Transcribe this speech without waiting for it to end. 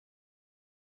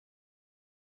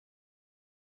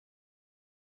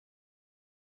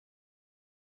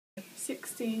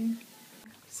16.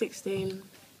 16.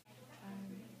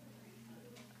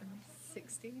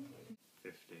 16.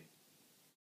 50.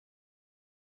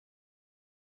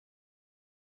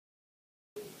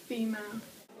 Female.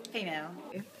 Female.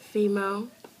 Female.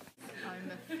 I'm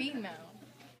a female.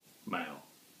 Male.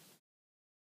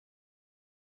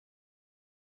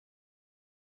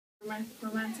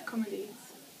 Romantic comedies.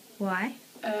 Why?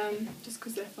 Just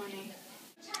because they're funny.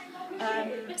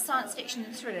 Science fiction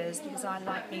and thrillers because I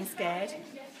like being scared.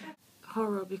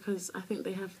 Horror because I think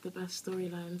they have the best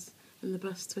storylines and the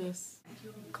best twists.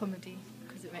 Comedy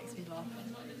because it makes me laugh.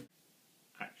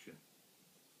 Action.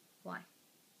 Why?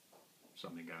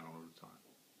 Something going on all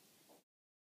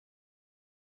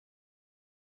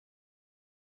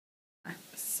the time.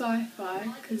 Sci-fi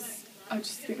because I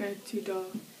just think they're too dull.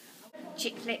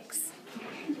 Chick flicks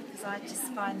because I just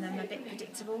find them a bit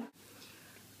predictable.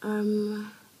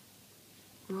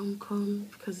 Rom-com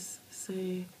because it's so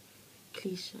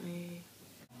cliche.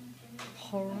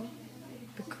 Horror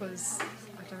because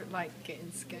I don't like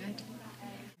getting scared.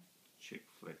 Chick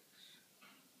flicks.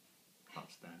 Can't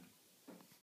stand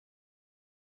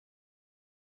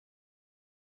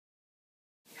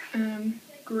it.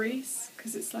 Grease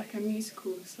because it's like a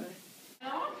musical, so.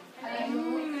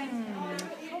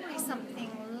 Probably something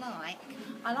like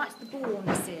I liked the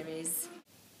Bourne series.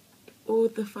 All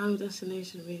the Final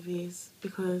Destination movies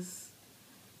because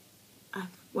I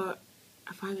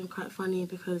find them quite funny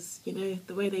because, you know,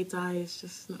 the way they die is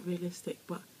just not realistic,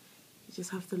 but you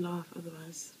just have to laugh,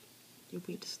 otherwise you'll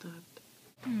be disturbed.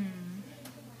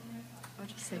 I'll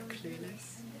just say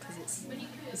Clueless because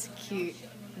it's a cute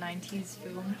 90s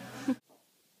film.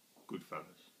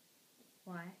 Goodfellas.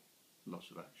 Why? Lots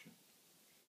of action.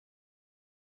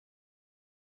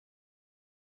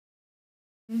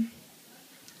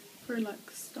 For like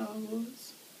Star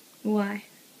Wars Why?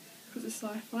 because it's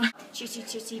sci-fi. Chitty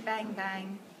chitty bang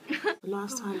bang. The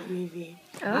Last Twilight movie,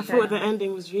 I Okay. thought the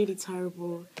ending was really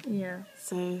terrible, Yeah.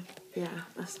 so yeah,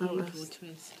 that's the worst.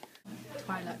 twist.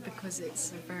 Twilight because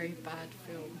it's a very bad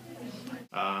film.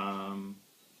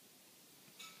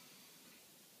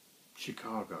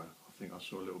 Chicago. I think I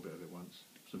saw a little bit of it once.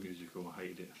 It's a musical. I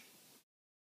hated it.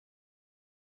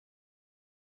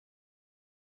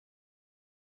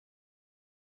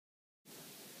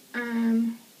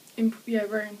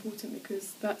 Very important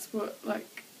because that's what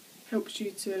like helps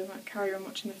you to like carry on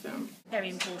watching the film. Very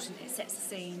important. It sets the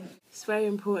scene. It's very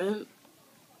important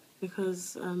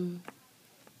because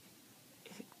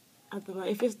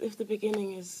if the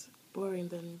beginning is boring,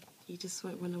 then you just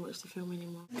won't want to watch the film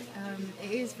anymore.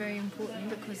 It is very important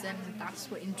because then that's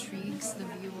what intrigues the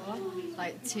viewer,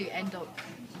 like to end up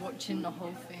watching the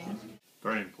whole thing.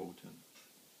 Very important.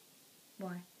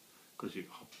 Why? Because it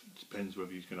depends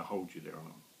whether he's going to hold you there or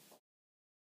not.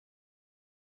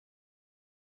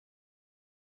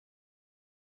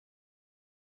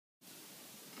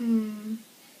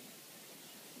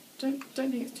 Don't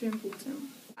think it's too important.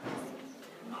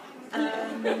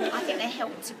 I think they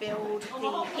help to build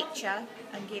the picture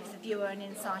and give the viewer an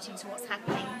insight into what's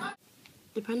happening.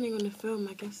 Depending on the film,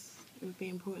 I guess it would be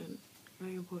important,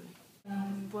 very important.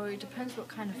 Well, it depends what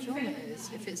kind of film it is.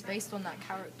 If it's based on that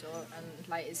character and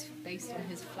like it's based on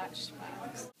his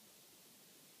flashbacks.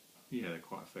 Yeah, they're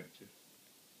quite effective.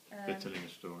 They're telling a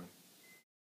story.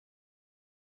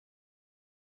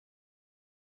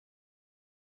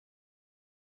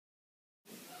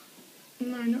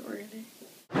 No, not really.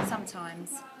 Sometimes.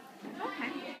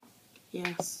 Okay.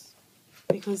 Yes,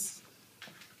 because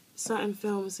certain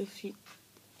films, if you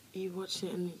watch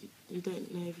it and you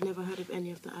don't know, you've never heard of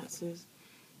any of the actors,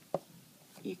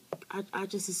 I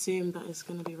just assume that it's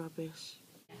going to be rubbish.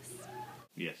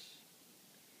 Yes.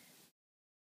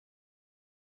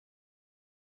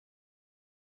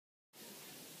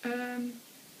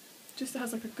 Just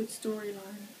has like a good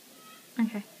storyline.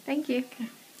 Okay. Thank you.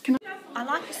 I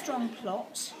like a strong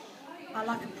plot. I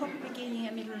like a proper beginning,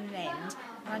 a middle and an end.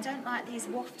 And I don't like these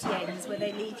wafty ends where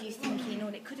they leave you thinking, oh,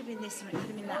 it could have been this or it could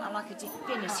have been that. I like a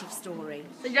definitive story.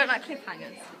 So you don't like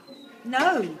cliffhangers?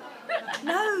 No!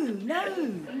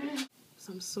 No!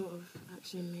 Some sort of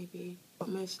action maybe, but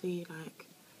mostly like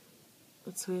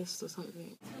a twist or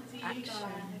something. Action.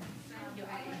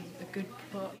 A good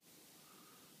plot.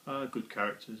 Good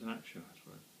characters and action, I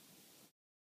suppose.